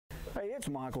Hey, it's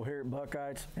Michael here at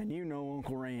Buchheit's, and you know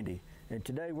Uncle Randy. And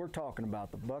today we're talking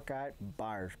about the Buchheit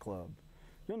Buyers Club.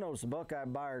 You'll notice the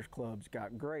Buchheit Buyers Club's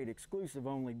got great exclusive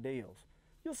only deals.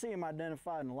 You'll see them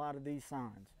identified in a lot of these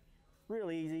signs. Real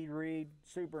easy to read,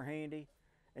 super handy,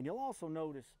 and you'll also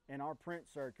notice in our print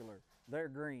circular, they're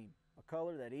green, a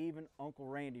color that even Uncle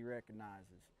Randy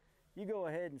recognizes. You go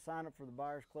ahead and sign up for the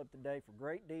Buyers Club today for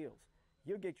great deals.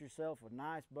 You'll get yourself a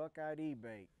nice Buchheit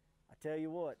e-bait. I tell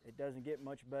you what, it doesn't get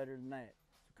much better than that.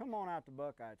 So come on out to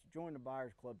Buchheit's, join the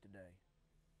Buyers Club today.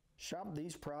 Shop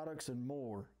these products and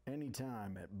more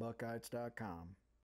anytime at buchheits.com.